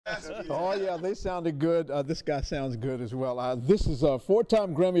Oh yeah, they sounded good. This guy sounds good as well. This is a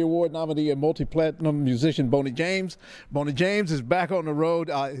four-time Grammy Award nominee and multi-platinum musician Boney James. Boney James is back on the road.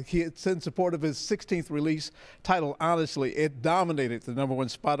 It's in support of his 16th release titled Honestly. It dominated the #1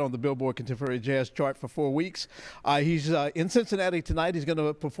 spot on the Billboard Contemporary Jazz chart for 4 weeks. He's in Cincinnati tonight. He's going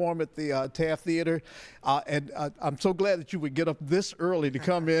to perform at the Taft Theatre. And I'm so glad that you would get up this early to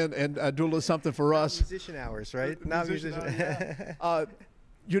come in and do a little something for us. Musician hours, right? Not musician. Yeah.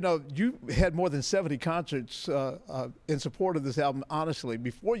 You know, you had more than 70 concerts in support of this album, honestly,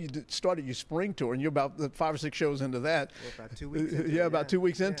 before you started your spring tour, and you're about 5 or 6 shows into that. Well, about 2 weeks into yeah, about 2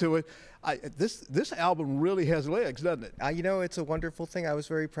 weeks into it. This album really has legs, doesn't it? You know, it's a wonderful thing. I was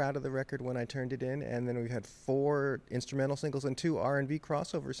very proud of the record when I turned it in, and then we had 4 instrumental singles and 2 R&B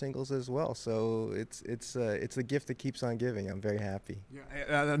crossover singles as well. So it's a gift that keeps on giving. I'm very happy.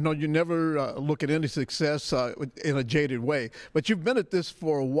 Yeah, I know you never look at any success in a jaded way, but you've been at this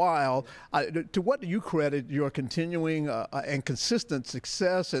for a while. To what do you credit your continuing and consistent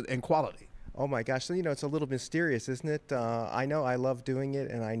success and quality? Oh my gosh, so you know, it's a little mysterious, isn't it? I know I love doing it,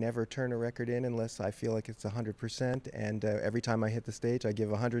 and I never turn a record in unless I feel like it's 100%, and every time I hit the stage I give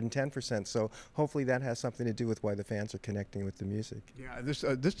 110%, so hopefully that has something to do with why the fans are connecting with the music. Yeah,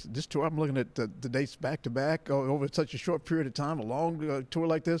 this tour, I'm looking at the dates back to back over such a short period of time, a long tour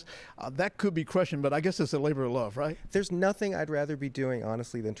like this, that could be crushing, but I guess it's a labor of love, right? There's nothing I'd rather be doing,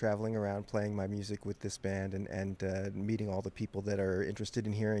 honestly, than traveling around playing my music with this band and meeting all the people that are interested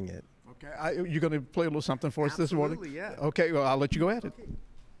in hearing it. Okay, you're going to play a little something for us this morning? Absolutely, yeah. Okay, well, I'll let you go at it. Okay.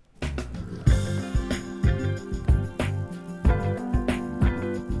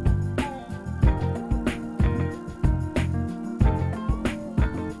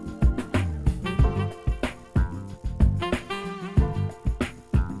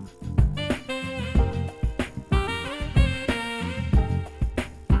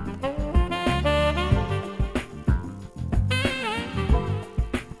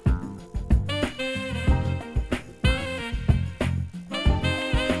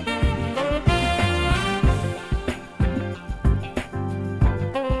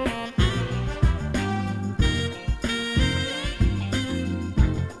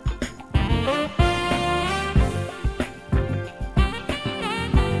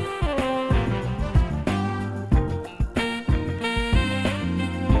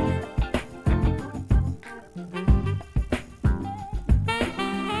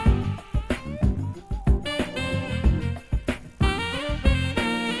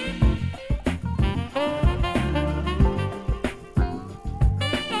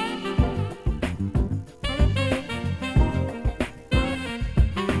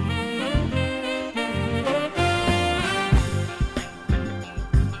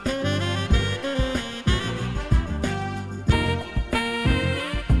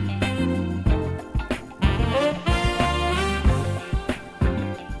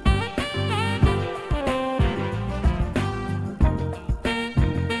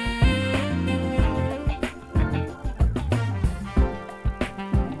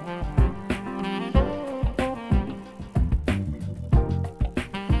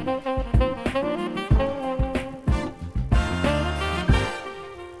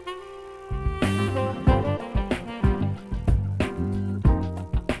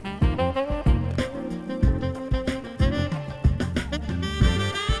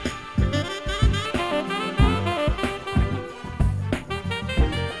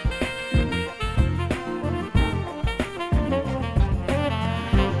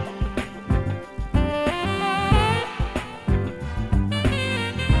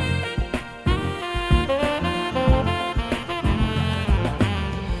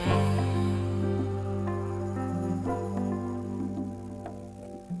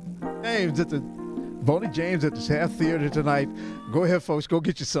 Boney James at the Taft Theatre tonight. Go ahead, folks. Go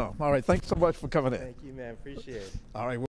get you some. All right. Thanks so much for coming in. Thank you, man. Appreciate it. All right.